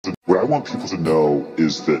What I want people to know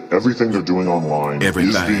is that everything they're doing online is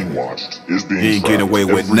being watched, is being tracked. You ain't getting away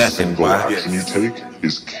with Every nothing, single boy. action you take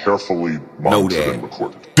is carefully monitored and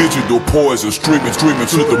recorded. Digital poison streaming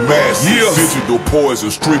to the masses. Yeah. Digital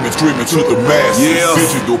poison streaming to the masses. Yeah.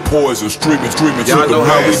 Digital poison streaming to the masses. Y'all know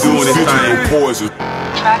how we doing this Digital thing. poison.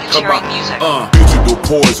 Track and sharing music. Digital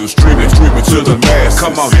poison streaming to the masses.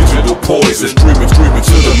 Come on. Digital poison streaming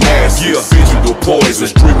to the masses. Yeah. Digital poison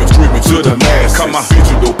streaming to the masses. Come on.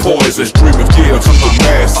 Digital poison streaming to the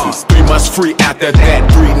masses. 3 months free after that,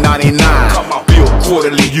 $3.99. Bill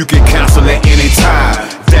quarterly, you can cancel at any time.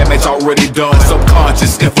 Damage already done,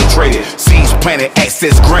 subconscious infiltrated. Seeds planted,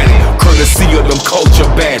 access granted. Courtesy of them culture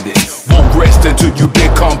bandits. Won't rest until you've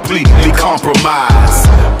been completely compromised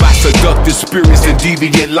by seductive spirits and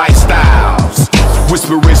deviant lifestyles.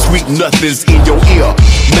 Whispering sweet nothings in your ear.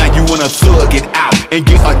 Now you wanna thug it out and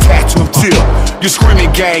get a tattoo tip. You're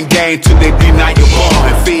screaming gang gang till they deny your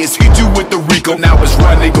bond. Feds hit you with the Rico, now it's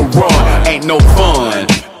running a run. Ain't no fun.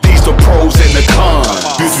 These the pros and the cons.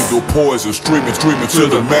 Digital poison streaming to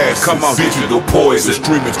the masses. Come on. Digital poison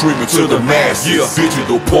streaming to the masses. Yeah.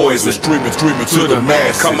 Digital poison streaming to the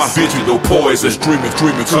masses. Come on. Digital poison streaming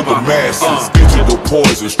to the masses. Digital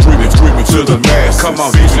poison streaming to the masses. Come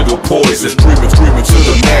on. Digital poison streaming to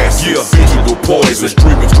the masses. Yeah. Digital poison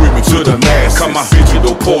streaming to the masses. Come on.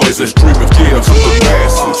 Digital poison streaming to the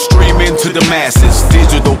masses. Streaming to the masses,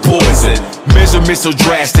 digital poison. Measurements so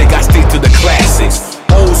drastic, I stick to the classics.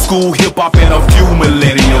 Old school hip-hop and a few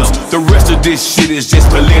millenniums. The rest of this shit is just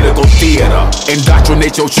political theater.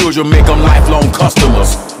 Indoctrinate your children, make them lifelong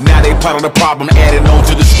customers. Now they part of the problem, adding on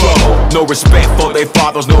to the struggle. No respect for their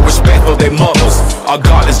fathers, no respect for their mothers. A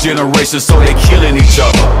godless generation, so they killing each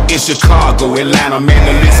other. In Chicago, Atlanta, man,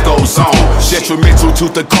 the list goes on. Detrimental to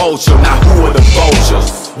the culture, now who are the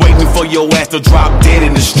vultures? Waiting for your ass to drop dead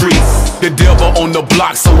in the street. The devil on the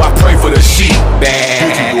block, so I pray for the sheep.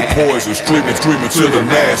 Digital poison streaming to the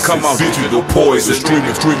masses. Come on. Digital poison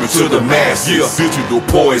streaming to the masses. Yeah. Digital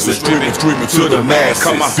poison streaming to the masses.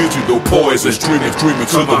 Come on. Digital poison streaming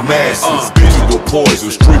to the masses. Digital poison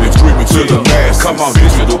streaming to the masses. Come on.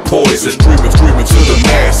 Digital poison streaming to the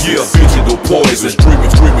masses. Yeah. Digital poison streaming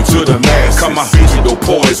to the masses. Come on. Digital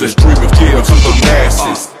poison streaming to the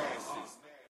masses.